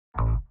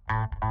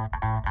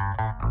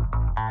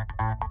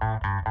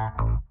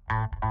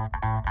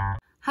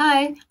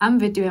Hi, I'm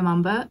Vetiwe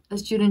Mamba, a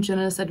student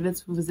journalist at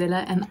Wits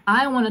Vuvuzela, and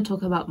I want to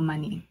talk about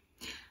money.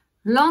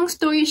 Long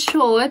story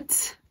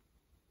short,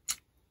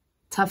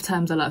 tough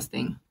times are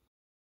lasting.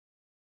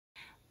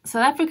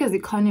 South Africa's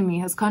economy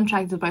has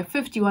contracted by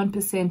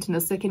 51% in the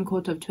second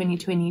quarter of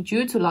 2020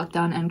 due to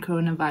lockdown and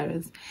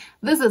coronavirus.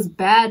 This is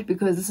bad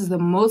because this is the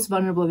most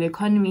vulnerable the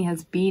economy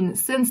has been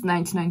since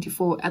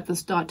 1994 at the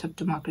start of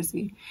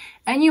democracy.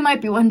 And you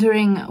might be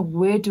wondering,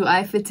 where do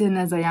I fit in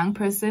as a young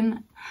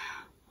person?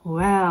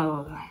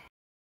 Well,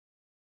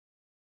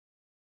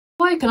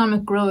 poor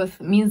economic growth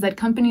means that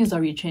companies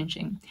are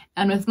retrenching,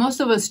 and with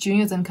most of us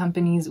juniors in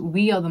companies,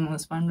 we are the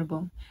most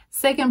vulnerable.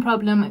 Second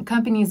problem,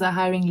 companies are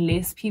hiring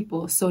less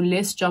people, so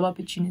less job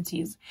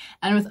opportunities.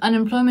 And with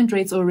unemployment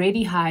rates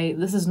already high,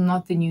 this is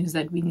not the news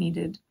that we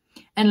needed.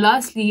 And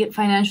lastly,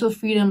 financial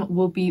freedom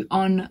will be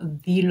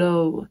on the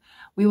low.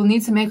 We will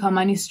need to make our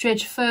money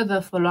stretch further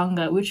for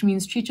longer, which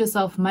means treat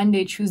yourself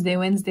Monday, Tuesday,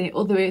 Wednesday,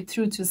 all the way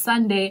through to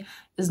Sunday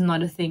is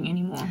not a thing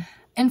anymore.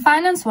 In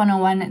Finance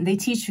 101, they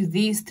teach you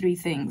these three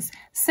things: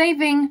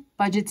 saving,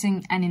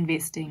 budgeting, and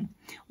investing.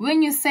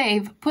 When you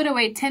save, put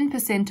away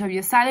 10% of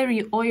your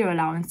salary or your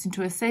allowance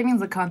into a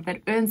savings account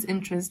that earns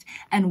interest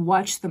and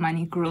watch the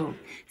money grow.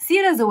 See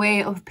it as a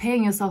way of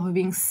paying yourself for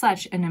being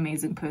such an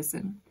amazing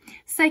person.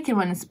 Second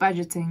one is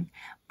budgeting.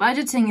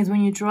 Budgeting is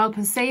when you draw up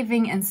a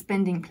saving and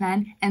spending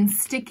plan and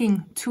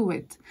sticking to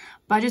it.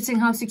 Budgeting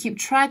helps you keep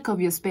track of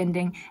your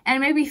spending and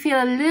maybe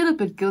feel a little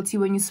bit guilty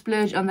when you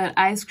splurge on that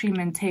ice cream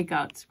and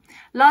takeout.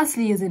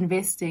 Lastly is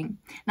investing.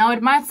 Now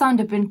it might sound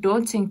a bit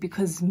daunting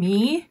because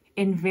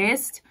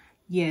invest?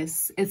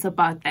 Yes, it's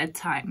about that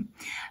time.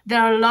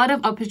 There are a lot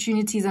of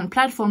opportunities and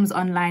platforms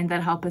online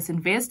that help us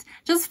invest.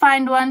 Just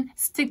find one,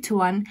 stick to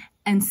one,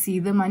 and see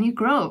the money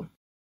grow.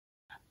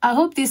 I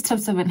hope these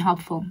tips have been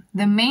helpful.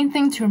 The main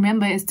thing to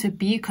remember is to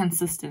be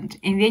consistent,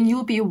 and then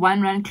you'll be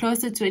one run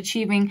closer to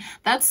achieving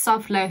that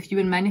soft life you've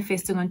been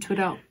manifesting on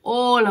Twitter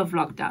all of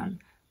lockdown.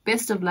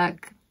 Best of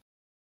luck.